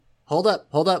Hold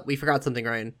up. We forgot something,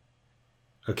 Ryan.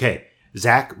 Okay,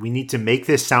 Zach, we need to make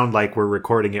this sound like we're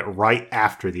recording it right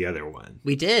after the other one.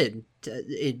 We did.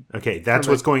 Okay, that's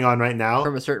what's going on right now.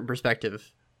 From a certain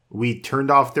perspective. We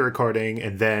turned off the recording,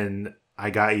 and then I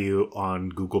got you on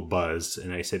Google Buzz,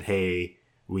 and I said, hey,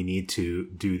 we need to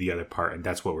do the other part, and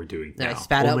that's what we're doing now. And I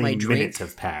spat out my drink. Minutes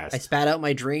have passed. I spat out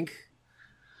my drink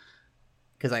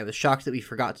because I was shocked that we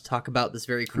forgot to talk about this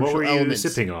very crucial element. What were you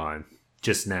sipping on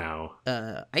just now?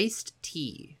 Iced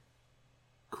tea.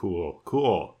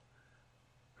 Cool.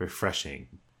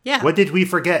 Refreshing. Yeah. What did we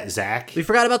forget, Zach? We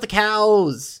forgot about the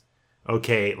cows.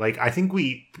 Okay, I think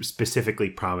we specifically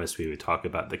promised we would talk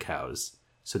about the cows.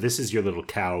 So this is your little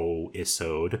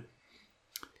cow-isode.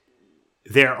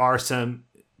 There are some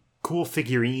cool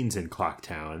figurines in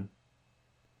Clocktown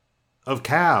of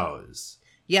cows.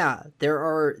 Yeah, there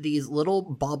are these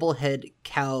little bobblehead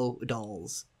cow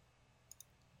dolls.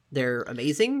 They're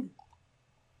amazing.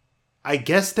 I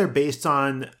guess they're based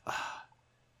on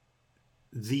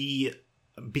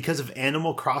because of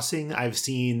Animal Crossing, I've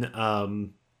seen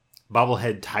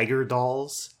bobblehead tiger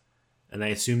dolls, and I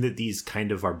assume that these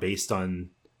kind of are based on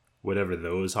whatever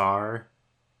those are.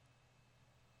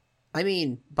 I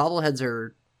mean, bobbleheads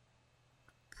are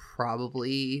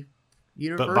probably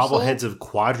universal. But bobbleheads of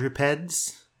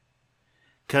quadrupeds?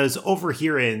 Because over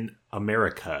here in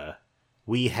America,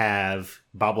 we have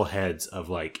bobbleheads of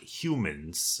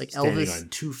humans like standing Elvis, on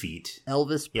 2 feet.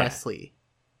 Elvis Presley.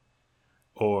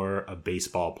 Or a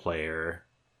baseball player,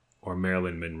 or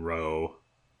Marilyn Monroe,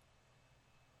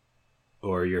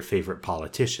 or your favorite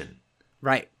politician.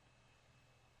 Right.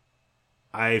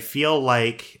 I feel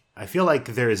like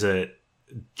there's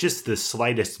just the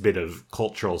slightest bit of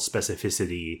cultural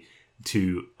specificity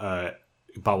to a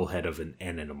bobblehead of an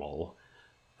animal.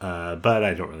 But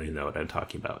I don't really know what I'm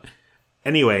talking about.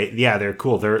 Anyway, yeah, they're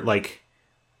cool. They're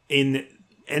in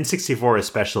N64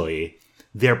 especially,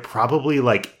 they're probably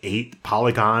 8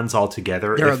 polygons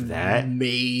altogether, They're if that.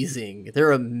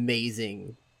 They're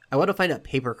amazing. I want to find out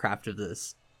papercraft of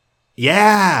this.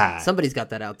 Yeah! Somebody's got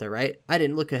that out there, right? I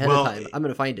didn't look ahead of time. I'm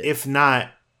going to find it. If not,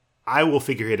 I will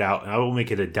figure it out, and I will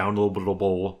make it a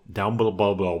downloadable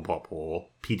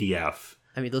PDF.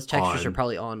 I mean, those textures are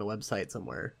probably on a website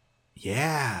somewhere.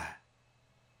 Yeah.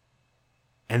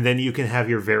 And then you can have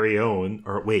your very own,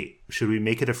 or wait, should we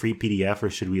make it a free PDF, or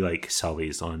should we sell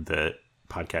these on the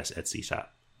podcast Etsy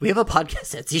shop? We have a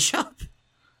podcast Etsy shop?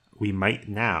 We might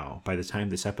now, by the time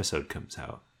this episode comes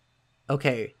out.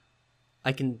 Okay.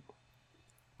 I can...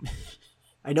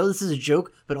 I know this is a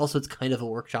joke, but also it's kind of a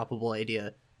workshopable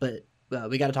idea. But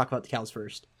we got to talk about the cows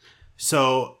first.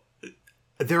 So,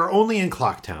 they're only in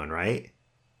Clocktown, right?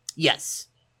 Yes.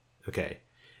 Okay.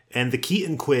 And the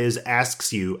Keaton quiz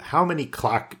asks you, how many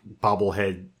clock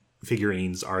bobblehead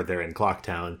figurines are there in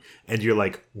Clocktown? And you're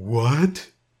like, what?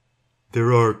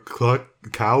 There are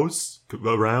cows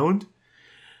around?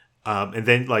 And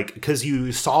then, because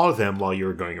you saw them while you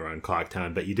were going around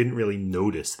Clocktown, but you didn't really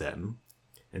notice them.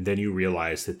 And then you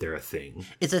realize that they're a thing.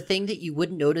 It's a thing that you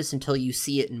wouldn't notice until you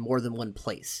see it in more than one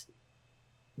place.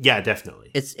 Yeah,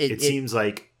 definitely. It seems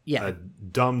like a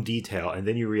dumb detail, and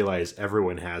then you realize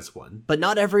everyone has one. But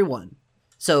not everyone.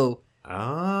 So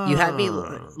you had me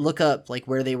look up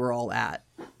where they were all at.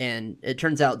 And it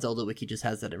turns out Zelda Wiki just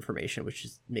has that information, which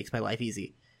just makes my life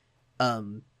easy.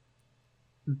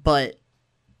 But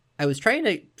I was trying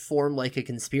to form a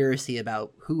conspiracy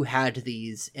about who had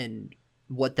these and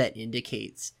what that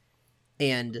indicates.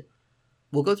 And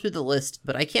we'll go through the list,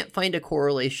 but I can't find a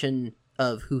correlation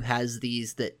of who has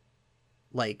these that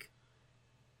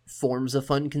forms a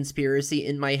fun conspiracy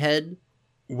in my head.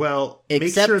 Well,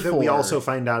 make sure that we also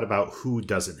find out about who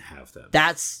doesn't have them.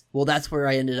 That's where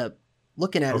I ended up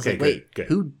looking at it. Okay, good.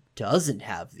 Who doesn't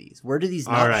have these? Where do these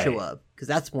not show up? Because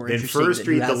that's more interesting. Then first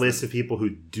read the list of people who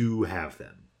do have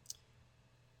them.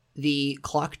 The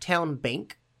Clocktown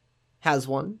Bank has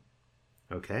one.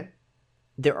 Okay.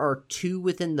 There are 2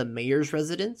 within the mayor's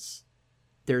residence.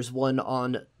 There's one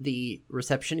on the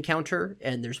reception counter,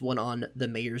 and there's one on the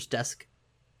mayor's desk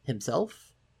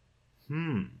himself.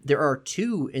 There are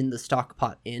 2 in the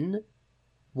Stockpot Inn.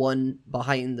 One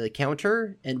behind the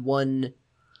counter, and one,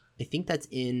 I think that's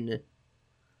in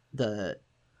the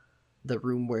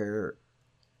room where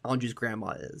Anju's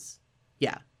grandma is.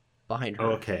 Yeah, behind her.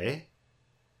 Okay.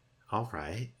 All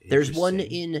right. There's one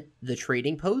in the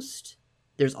trading post.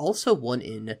 There's also one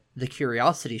in the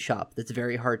curiosity shop that's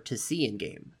very hard to see in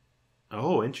game.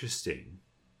 Oh, interesting.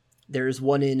 There's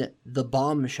one in the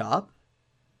bomb shop.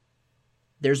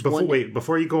 There's one. Wait,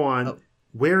 before you go on,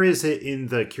 Where is it in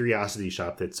the curiosity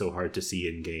shop that's so hard to see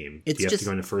in game? It's Do you have just, to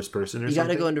go into first person or you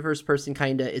something? gotta go into first person,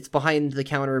 kinda. It's behind the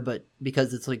counter, but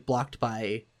because it's like blocked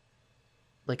by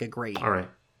like a grate, All right.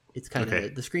 it's kind of Okay.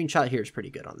 the screenshot here is pretty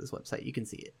good on this website. You can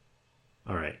see it.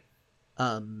 All right.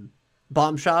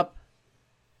 Bomb shop,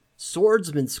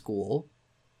 swordsman school,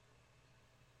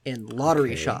 and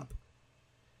lottery Okay. shop.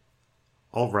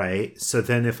 All right. So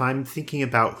then if I'm thinking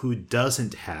about who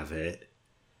doesn't have it,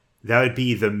 that would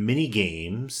be the mini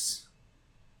games.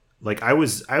 Like I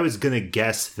was going to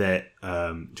guess that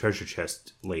Treasure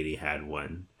Chest Lady had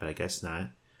one, but I guess not.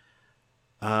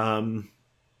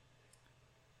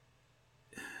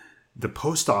 The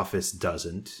post office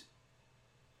doesn't.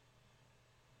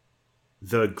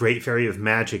 The Great Fairy of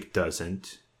Magic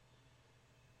doesn't.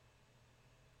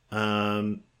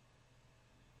 Who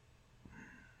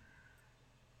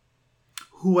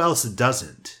else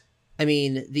doesn't? I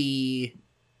mean, the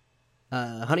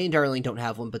Honey and Darling don't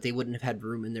have one, but they wouldn't have had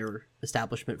room in their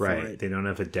establishment for Right. it. They don't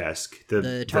have a desk.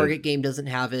 The Target game doesn't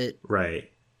have it.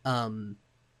 Right. The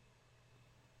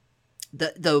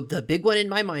big one in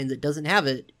my mind that doesn't have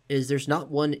it is there's not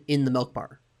one in the milk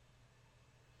bar.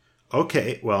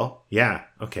 Okay. Well, yeah.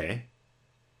 Okay.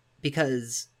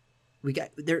 Because we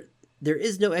got there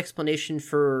is no explanation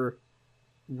for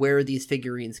where these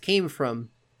figurines came from,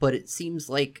 but it seems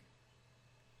like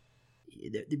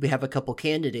we have a couple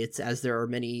candidates, as there are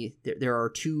many. There are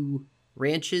 2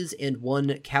 ranches and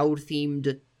 1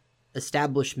 cow-themed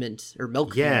establishment or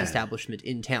milk-themed establishment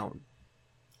in town.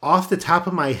 Off the top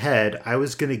of my head, I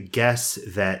was going to guess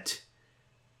that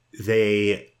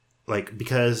they, like,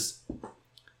 because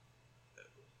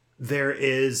there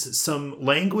is some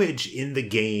language in the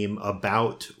game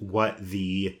about what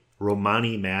the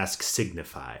Romani mask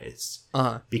signifies.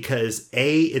 Because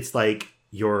A, it's like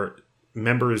your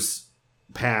members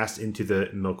pass into the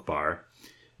milk bar.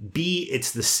 B,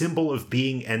 it's the symbol of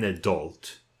being an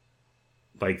adult.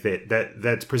 Like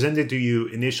that's presented to you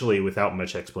initially without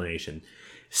much explanation.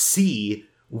 C,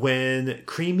 when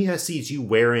Cremia sees you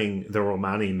wearing the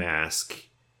Romani mask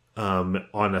on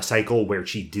a cycle where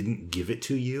she didn't give it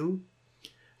to you,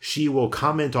 she will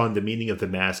comment on the meaning of the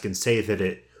mask and say that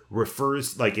it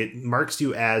refers, like, it marks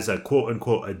you as a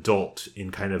quote-unquote adult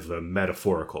in kind of a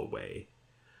metaphorical way.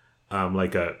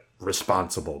 Like a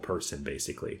responsible person,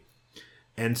 basically.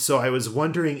 And so I was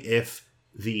wondering if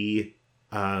the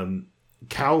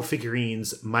cow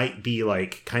figurines might be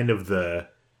like kind of the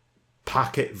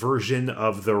pocket version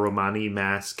of the Romani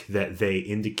mask, that they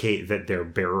indicate that their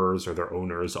bearers or their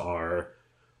owners are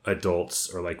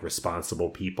adults or like responsible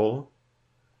people.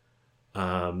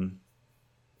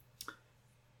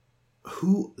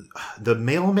 Who the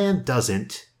mailman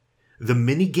doesn't, the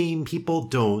minigame people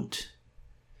don't,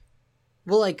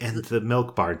 Well, like, and the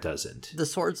milk bar doesn't. the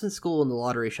swordsman school and the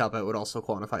lottery shop I would also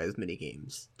quantify as mini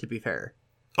games, to be fair.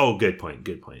 Oh, good point.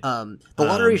 Good point. The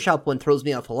lottery shop one throws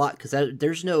me off a lot because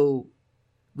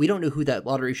we don't know who that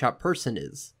lottery shop person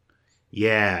is.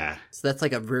 Yeah. So that's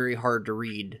like a very hard to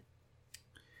read.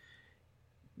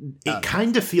 It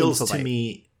kind of feels info to bite.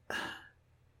 me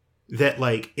that,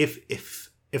 like,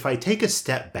 if I take a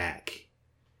step back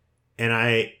and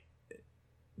I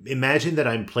imagine that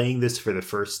I'm playing this for the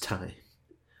first time,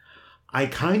 I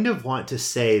kind of want to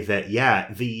say that,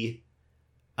 yeah, the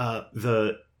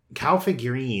cow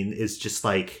figurine is just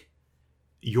like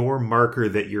your marker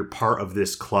that you're part of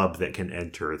this club that can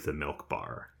enter the milk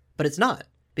bar. But it's not,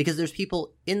 because there's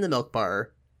people in the milk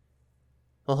bar.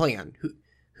 Well, hang on.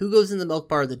 Who goes in the milk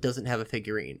bar that doesn't have a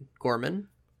figurine? Gorman?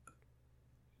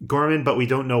 Gorman, but we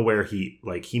don't know where he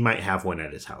might have one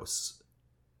at his house.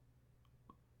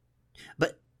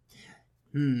 But,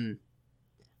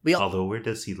 Although, where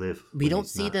does he live? we don't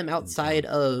see them outside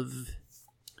of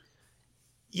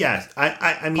Yes,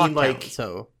 I mean, Clocktown, like,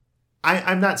 so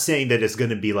I'm not saying that it's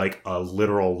going to be like a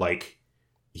literal, like,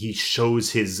 he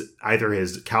shows either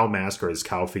his cow mask or his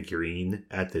cow figurine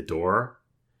at the door.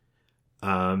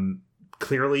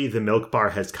 Clearly, the milk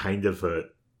bar has kind of a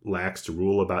lax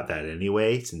rule about that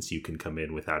anyway, since you can come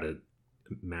in without a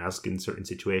mask in certain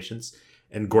situations.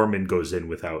 And Gorman goes in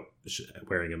without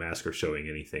wearing a mask or showing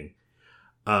anything.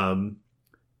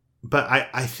 But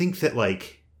I think that,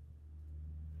 like,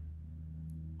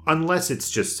 unless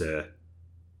it's just a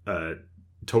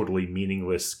totally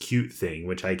meaningless, cute thing,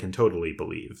 which I can totally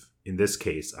believe. In this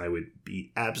case, I would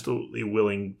be absolutely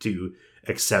willing to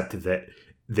accept that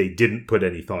they didn't put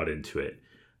any thought into it.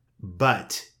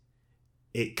 But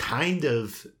it kind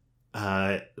of,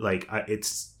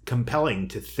 it's compelling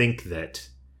to think that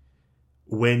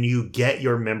when you get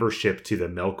your membership to the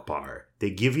milk bar, they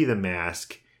give you the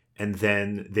mask, and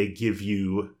then they give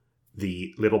you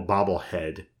the little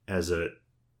bobblehead as a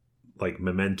like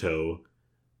memento,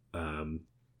 kind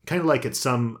of like at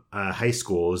some high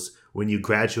schools, when you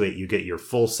graduate, you get your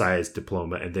full-size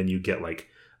diploma, and then you get like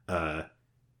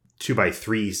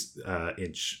 2x3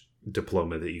 inch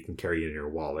diploma that you can carry in your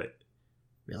wallet.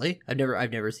 Really? I've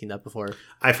never seen that before.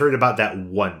 I've heard about that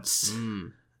once,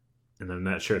 and I'm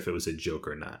not sure if it was a joke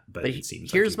or not. But it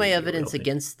seems. Here's like my evidence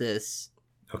against this.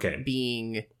 Okay.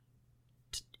 Being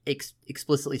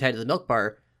explicitly tied to the milk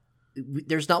bar.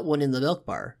 There's not one in the milk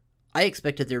bar. I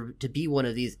expected there to be one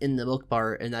of these in the milk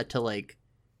bar, and that to like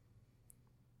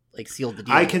seal the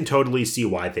deal. I can totally see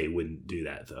why they wouldn't do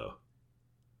that, though.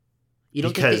 You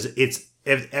don't because it's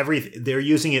they're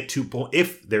using it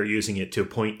if they're using it to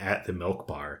point at the milk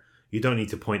bar. You don't need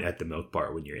to point at the milk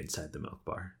bar when you're inside the milk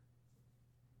bar.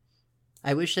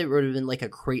 I wish there would have been like a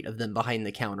crate of them behind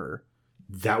the counter.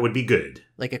 That would be good.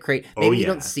 Like a crate. Maybe you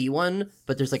don't see one,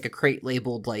 but there's like a crate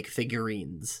labeled like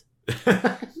figurines.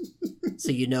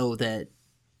 So you know that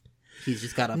he's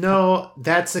just got a... No,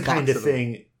 that's the kind of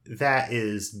thing that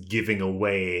is giving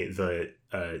away the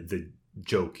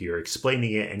joke. You're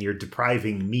explaining it, and you're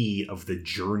depriving me of the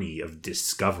journey of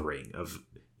discovering, of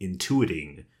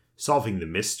intuiting, solving the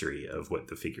mystery of what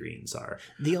the figurines are.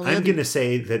 I'm going to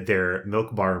say that they're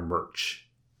milk bar merch.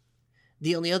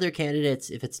 The only other candidates,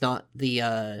 if it's not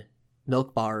the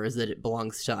milk bar, is that it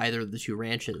belongs to either of the two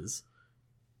ranches.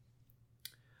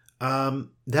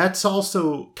 That's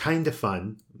also kind of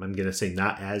fun. I'm going to say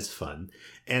not as fun.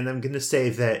 And I'm going to say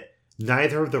that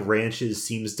neither of the ranches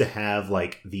seems to have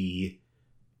like the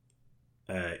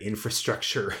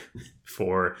infrastructure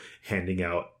for handing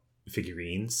out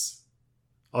figurines.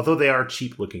 Although they are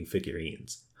cheap looking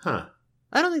figurines. Huh.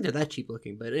 I don't think they're that cheap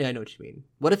looking, but yeah, I know what you mean.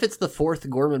 What if it's the fourth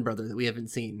Gorman brother that we haven't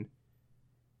seen?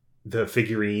 The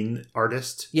figurine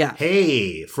artist? Yeah.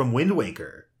 Hey, from Wind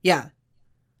Waker. Yeah.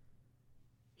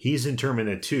 He's in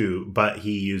Termina too, but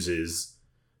he uses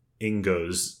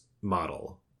Ingo's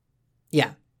model.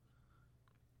 Yeah.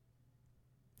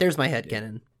 There's my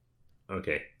headcanon.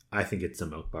 Okay. I think it's a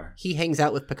milk bar. He hangs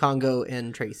out with Picongo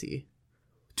and Tracy.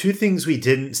 Two things we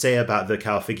didn't say about the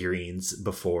cow figurines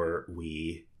before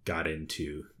we got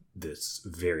into this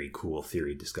very cool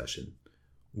theory discussion.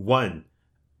 One,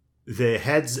 the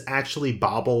heads actually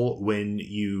bobble when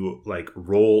you like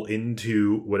roll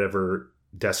into whatever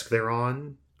desk they're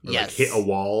on, or yes. like hit a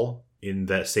wall in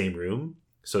that same room.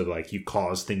 So like you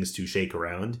cause things to shake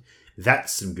around.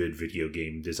 That's some good video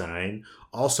game design.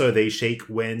 Also, they shake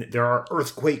when there are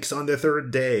earthquakes on the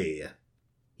third day.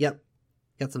 Yep.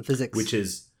 Got some physics. Which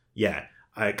is, yeah,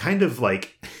 kind of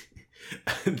like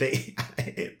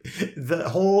the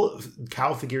whole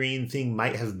cow figurine thing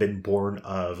might have been born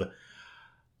of,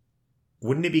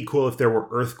 wouldn't it be cool if there were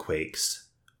earthquakes?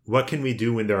 What can we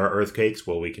do when there are earthquakes?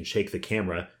 Well, we can shake the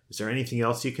camera. Is there anything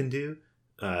else you can do?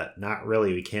 Not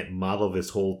really. We can't model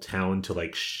this whole town to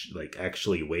like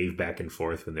actually wave back and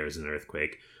forth when there's an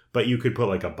earthquake. But you could put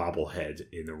like a bobblehead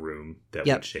in a room that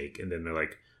would shake. And then they're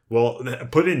like, well,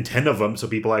 put in 10 of them so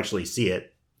people actually see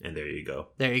it. And there you go.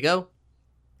 There you go.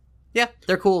 Yeah,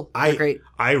 they're cool. They're great.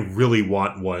 I really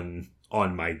want one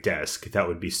on my desk. That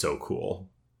would be so cool.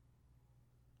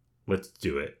 Let's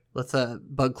do it. Let's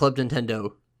Bug Club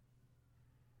Nintendo.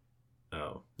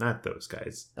 Oh, not those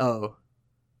guys. Oh.